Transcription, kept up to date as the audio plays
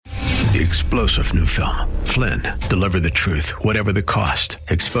The explosive new film, Flynn, deliver the truth, whatever the cost,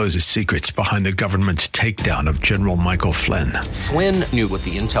 exposes secrets behind the government's takedown of General Michael Flynn. Flynn knew what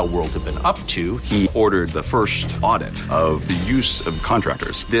the intel world had been up to. He ordered the first audit of the use of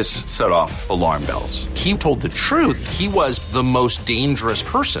contractors. This set off alarm bells. He told the truth. He was the most dangerous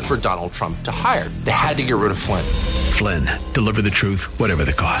person for Donald Trump to hire. They had to get rid of Flynn. Flynn, deliver the truth, whatever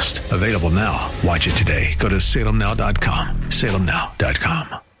the cost. Available now. Watch it today. Go to salemnow.com.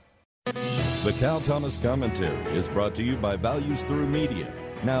 salemnow.com. The Cal Thomas Commentary is brought to you by Values Through Media.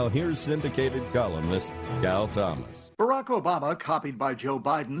 Now here's syndicated columnist Cal Thomas. Barack Obama, copied by Joe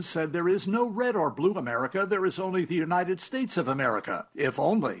Biden, said there is no red or blue America, there is only the United States of America. If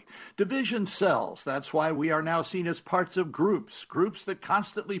only. Division sells. That's why we are now seen as parts of groups that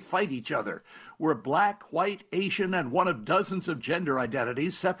constantly fight each other. We're black, white, Asian, and one of dozens of gender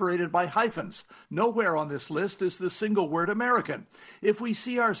identities separated by hyphens. Nowhere on this list is the single word American. If we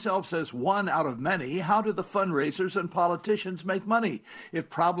see ourselves as one out of many, how do the fundraisers and politicians make money?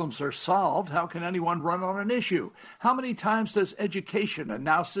 If problems are solved, how can anyone run on an issue? How many times does education and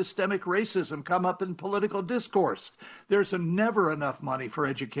now systemic racism come up in political discourse? There's never enough money for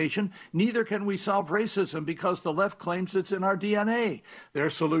education. Neither can we solve racism because the left claims it's in our DNA. Their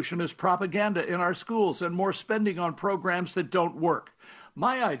solution is propaganda in our schools and more spending on programs that don't work.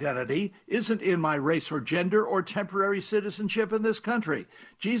 My identity isn't in my race or gender or temporary citizenship in this country.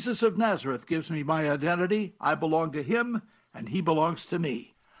 Jesus of Nazareth gives me my identity. I belong to him, and he belongs to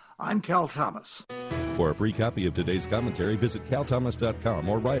me. I'm Cal Thomas. For a free copy of today's commentary, visit calthomas.com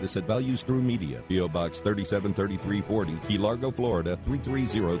or write us at Values Through Media, P.O. Box 373340, Key Largo, Florida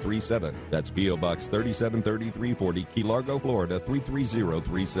 33037. That's P.O. Box 373340, Key Largo, Florida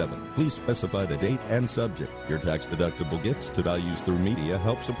 33037. Please specify the date and subject. Your tax-deductible gifts to Values Through Media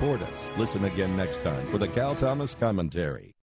help support us. Listen again next time for the Cal Thomas Commentary.